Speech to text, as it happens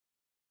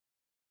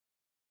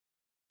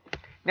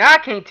Now I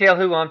can't tell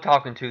who I'm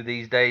talking to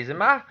these days.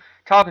 Am I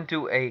talking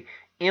to a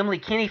Emily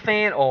Kinney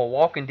fan or a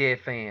Walking Dead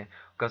fan?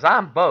 Because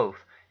I'm both.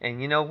 And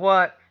you know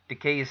what?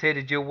 Decay is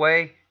headed your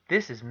way.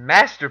 This is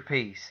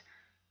Masterpiece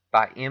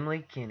by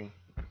Emily Kinney.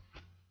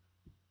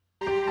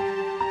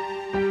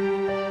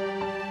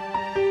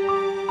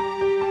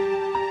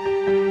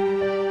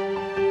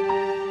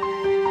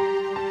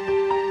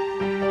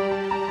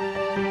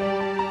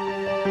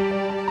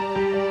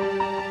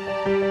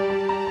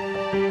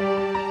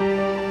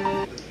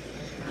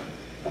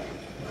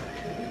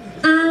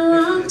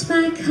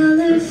 By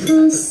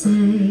colorful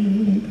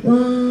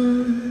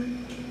sidewalk,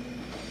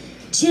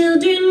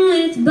 children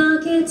with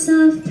buckets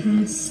of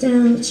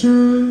pastel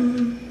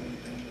chalk,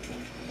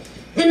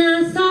 and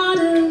I thought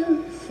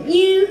of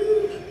you,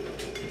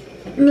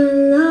 my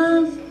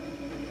love,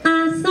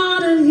 I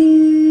thought of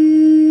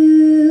you.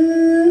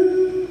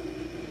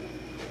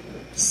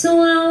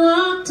 So I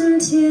walked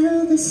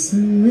until the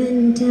sun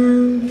went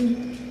down.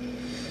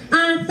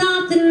 I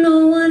thought that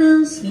no one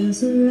else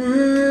was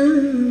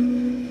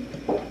around,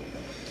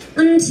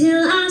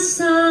 until I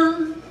saw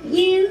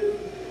you,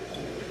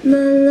 my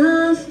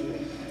love,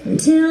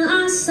 until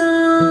I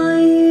saw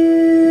you.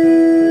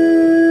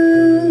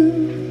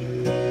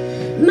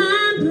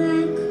 My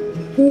black,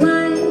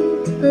 white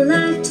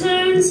life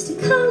turns to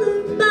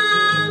color,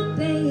 my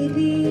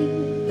baby.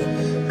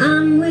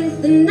 I'm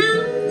with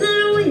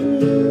another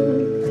when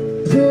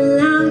you pull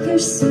out your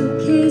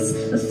suitcase,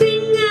 a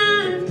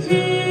finger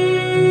pens,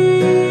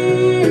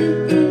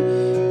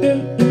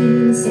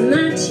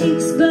 my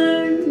cheeks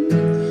burn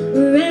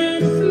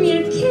red from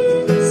your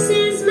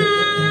kisses,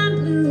 my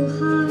blue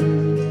heart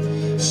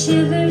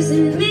shivers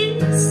and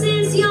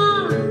misses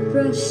your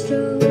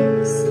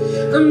brushstrokes,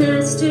 a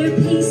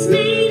masterpiece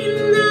made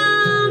in the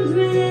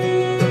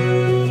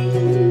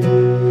rain,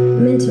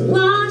 meant to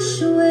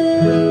wash away.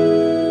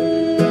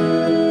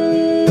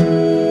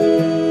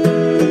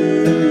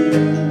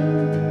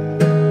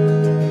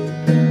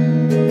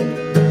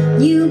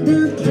 You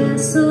build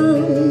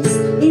castles